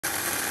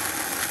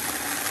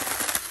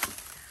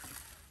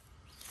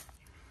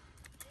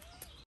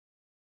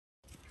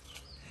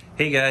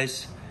Hey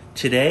guys,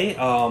 today,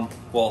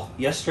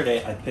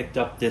 yesterday I picked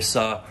up this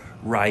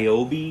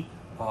Ryobi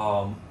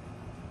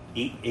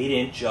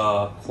 8-inch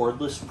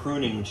cordless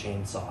pruning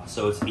chainsaw.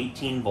 So it's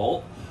 18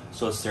 volt,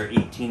 so it's their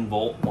 18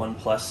 volt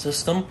 1+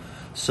 system.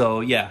 So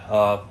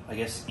yeah, I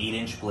guess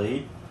 8-inch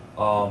blade,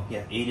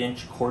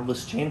 8-inch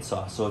cordless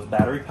chainsaw. So it's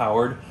battery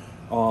powered.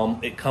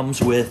 It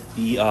comes with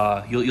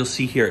the, you'll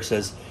see here it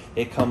says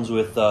it comes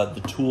with the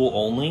tool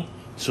only.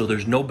 So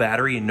there's no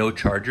battery and no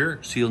charger,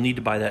 so you'll need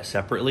to buy that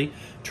separately.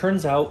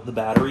 Turns out the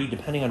battery,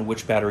 depending on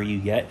which battery you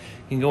get,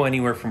 can go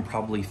anywhere from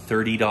probably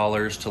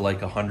 $30 to like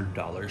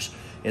 $100.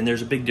 And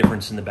there's a big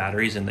difference in the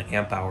batteries and the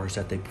amp hours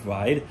that they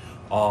provide.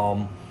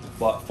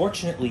 But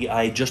fortunately,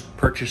 I just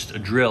purchased a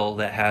drill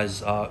that has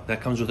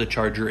that comes with a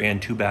charger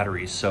and 2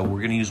 batteries. So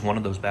we're gonna use one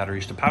of those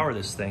batteries to power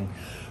this thing.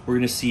 We're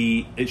gonna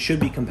see, it should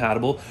be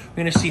compatible.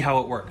 We're gonna see how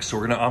it works. So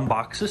we're gonna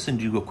unbox this and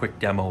do a quick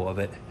demo of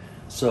it.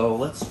 So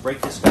let's break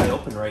this guy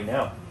open right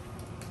now.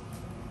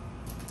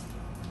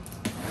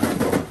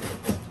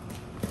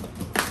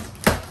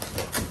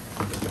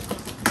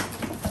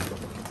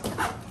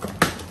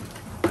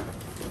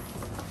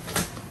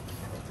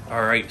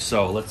 All right,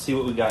 so let's see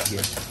what we got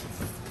here.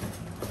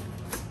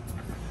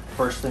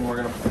 First thing we're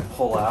gonna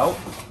pull out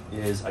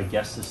is, I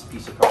guess, this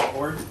piece of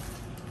cardboard.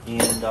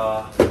 And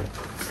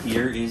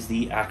here is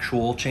the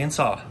actual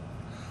chainsaw.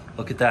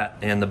 Look at that.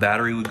 And the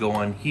battery would go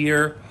on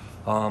here.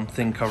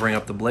 Thing covering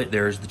up the blade.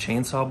 There's the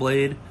chainsaw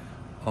blade.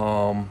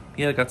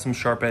 Yeah, got some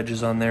sharp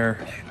edges on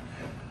there.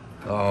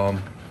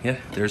 Yeah,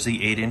 there's the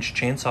 8-inch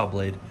chainsaw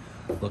blade.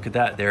 Look at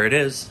that. There it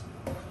is.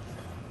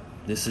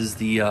 This is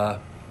the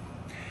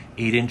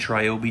 8-inch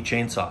Ryobi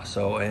chainsaw.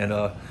 So, and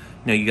you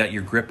know, you got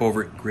your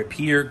grip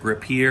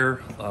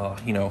here,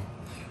 you know,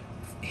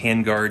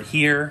 hand guard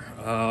here.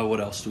 What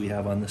else do we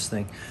have on this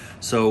thing?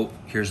 So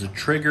here's the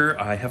trigger.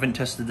 I haven't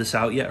tested this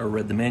out yet or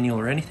read the manual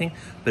or anything,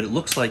 but it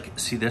looks like,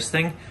 see this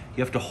thing?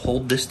 You have to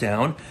hold this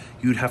down.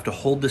 You'd have to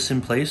hold this in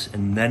place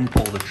and then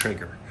pull the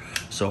trigger.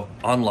 So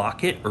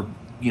unlock it, or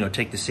you know,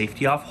 take the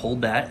safety off,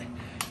 hold that, and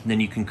then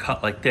you can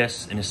cut like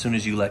this, and as soon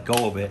as you let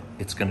go of it,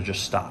 it's gonna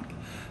just stop.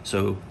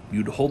 So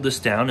you'd hold this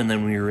down, and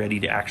then when you're ready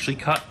to actually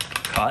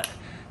cut,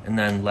 and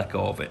then let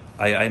go of it.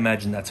 I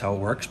imagine that's how it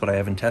works, but I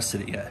haven't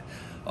tested it yet.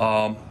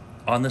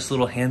 On this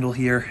little handle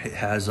here, it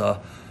has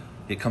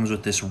it comes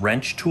with this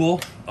wrench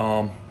tool.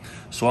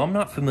 So I'm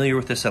not familiar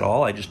with this at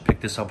all. I just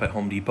picked this up at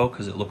Home Depot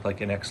because it looked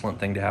like an excellent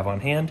thing to have on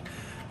hand.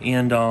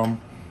 And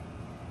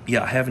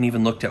yeah, I haven't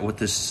even looked at what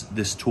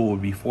this tool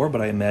would be for,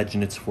 but I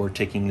imagine it's for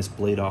taking this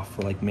blade off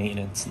for like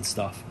maintenance and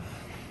stuff.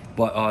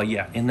 But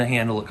yeah, in the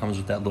handle it comes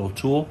with that little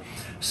tool.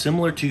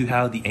 Similar to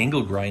how the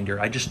angle grinder,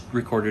 I just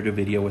recorded a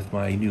video with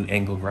my new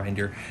angle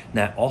grinder, and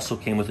that also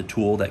came with a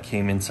tool that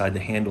came inside the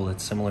handle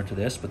that's similar to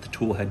this, but the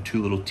tool had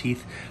 2 little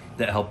teeth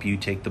that help you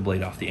take the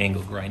blade off the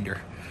angle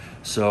grinder.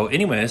 So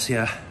anyways,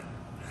 yeah,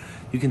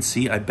 you can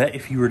see, I bet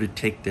if you were to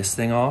take this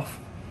thing off,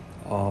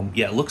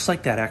 yeah, it looks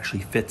like that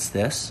actually fits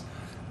this.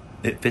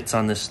 It fits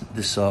on this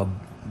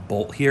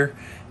bolt here,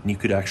 and you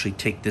could actually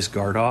take this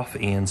guard off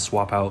and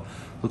swap out.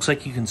 Looks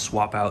like you can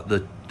swap out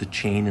the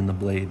chain and the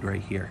blade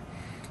right here.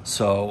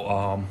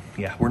 So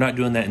yeah, we're not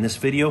doing that in this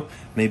video,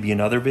 maybe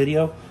another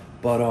video,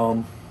 but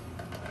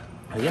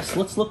I guess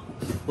let's look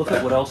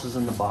at what else is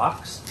in the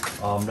box.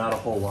 Not a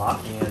whole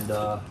lot. And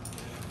all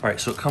right,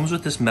 so it comes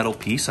with this metal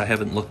piece. I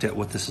haven't looked at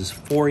what this is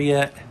for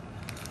yet.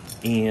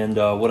 And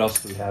what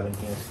else do we have in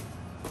here?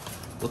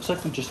 Looks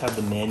like we just have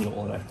the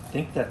manual, and I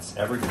think that's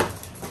everything.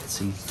 Let's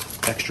see,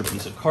 extra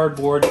piece of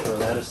cardboard, throw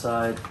that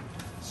aside.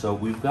 So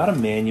we've got a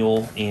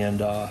manual,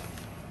 and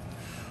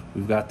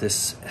we've got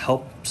this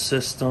help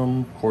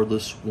system,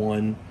 cordless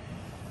one.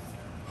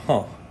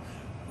 Huh.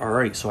 All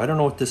right, so I don't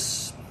know what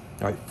this,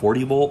 all right,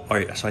 40 volt. All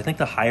right, so I think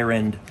the higher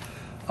end,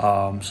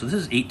 so this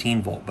is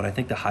 18 volt, but I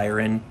think the higher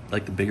end,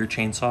 like the bigger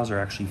chainsaws, are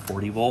actually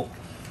 40 volt.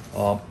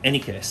 Any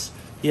case,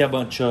 yeah, a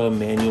bunch of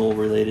manual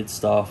related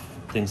stuff,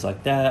 things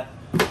like that.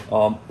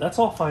 That's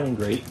all fine and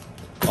great.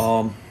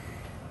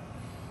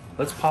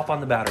 Let's pop on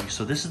the battery.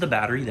 So this is the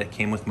battery that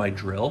came with my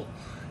drill.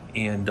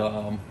 And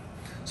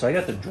so I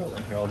got the drill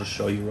in here. I'll just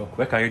show you real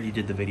quick. I already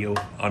did the video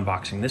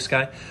unboxing this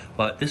guy,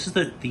 but this is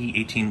the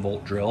 18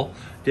 volt drill.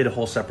 Did a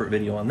whole separate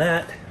video on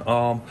that.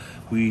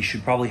 We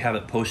should probably have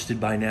it posted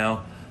by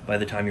now. By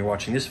the time you're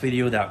watching this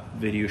video, that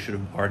video should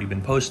have already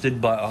been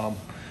posted, but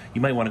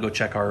you might want to go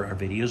check our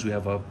videos. We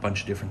have a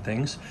bunch of different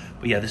things.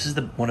 But yeah, this is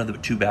one of the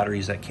 2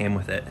 batteries that came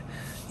with it.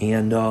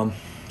 And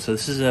so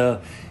this is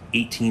a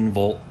 18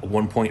 volt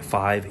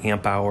 1.5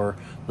 amp hour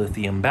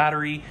lithium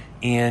battery,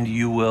 and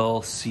you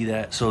will see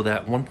that, so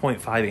that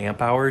 1.5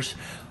 amp hours,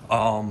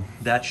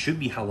 that should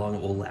be how long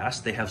it will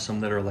last. They have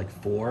some that are like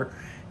 4,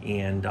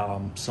 and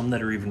some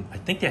that are even, I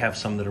think they have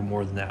some that are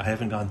more than that. I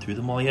haven't gone through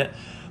them all yet,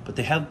 but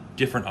they have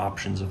different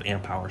options of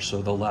amp hours,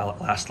 so they'll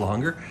last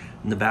longer,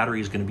 and the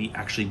battery is going to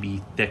actually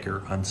be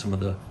thicker on some of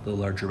the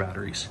larger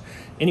batteries.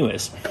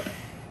 Anyways,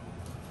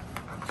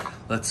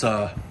 let's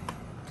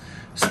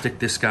stick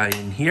this guy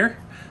in here.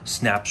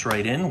 Snaps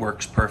right in,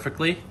 works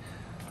perfectly.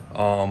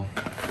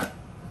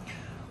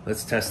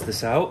 Let's test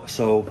this out.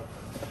 So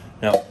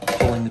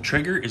pulling the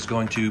trigger is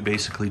going to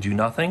basically do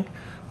nothing,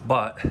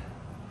 but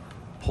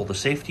pull the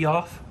safety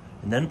off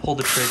and then pull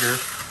the trigger.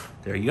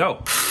 There you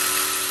go.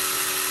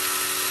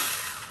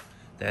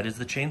 That is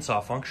the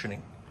chainsaw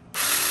functioning.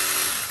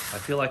 I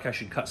feel like I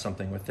should cut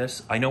something with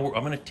this. I know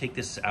I'm gonna take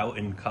this out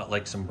and cut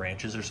like some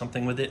branches or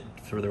something with it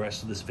for the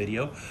rest of this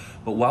video.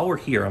 But while we're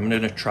here, I'm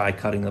gonna try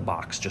cutting the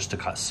box just to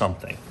cut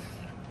something.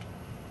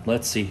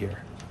 Let's see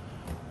here.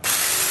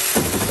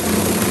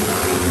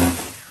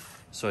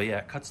 So yeah,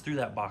 it cuts through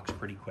that box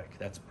pretty quick.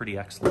 That's pretty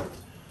excellent.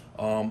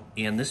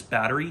 And this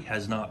battery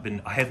has not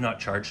been, I have not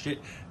charged it.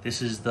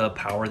 This is the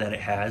power that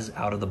it has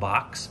out of the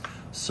box.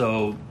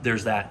 So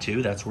there's that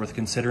too, that's worth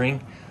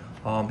considering.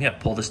 Yeah,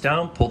 pull this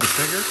down, pull the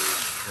trigger.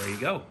 There you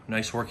go,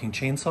 nice working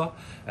chainsaw.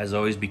 As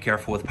always, be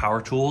careful with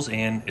power tools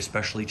and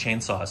especially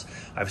chainsaws.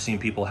 I've seen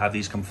people have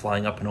these come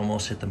flying up and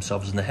almost hit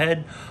themselves in the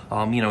head.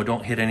 You know,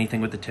 don't hit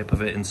anything with the tip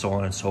of it and so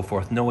on and so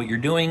forth. Know what you're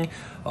doing,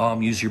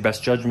 use your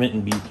best judgment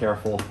and be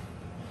careful.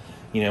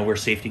 You know, wear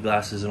safety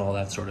glasses and all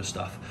that sort of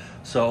stuff.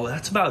 So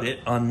that's about it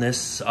on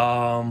this,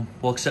 well,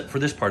 except for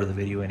this part of the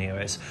video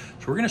anyways.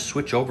 So we're gonna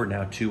switch over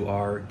now to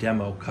our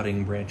demo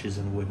cutting branches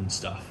and wood and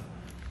stuff.